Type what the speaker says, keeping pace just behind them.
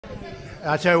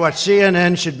I'll tell you what,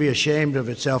 CNN should be ashamed of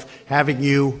itself having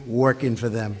you working for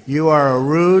them. You are a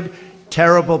rude,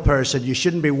 terrible person. You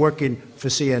shouldn't be working for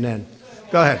CNN.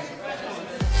 Go ahead.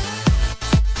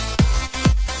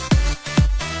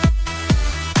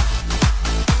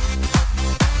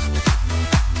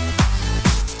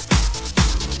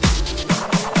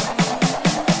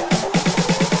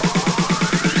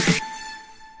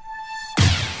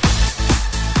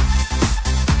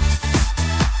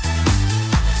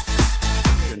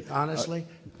 Honestly,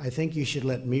 I think you should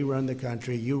let me run the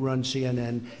country. You run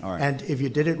CNN. All right. And if you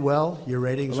did it well, your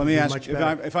ratings would be much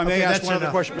better. If I may ask one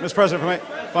other question, Mr. President,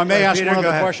 if I may ask one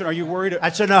other question, are you worried?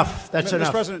 That's enough. That's enough.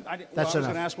 Mr. President, that's I was enough.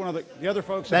 going to ask one of the other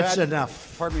folks. That's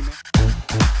enough. Pardon me,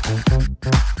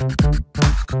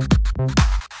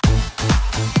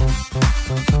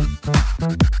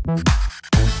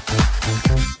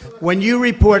 When you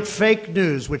report fake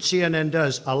news, which CNN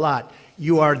does a lot,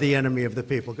 you are the enemy of the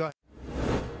people. Go ahead.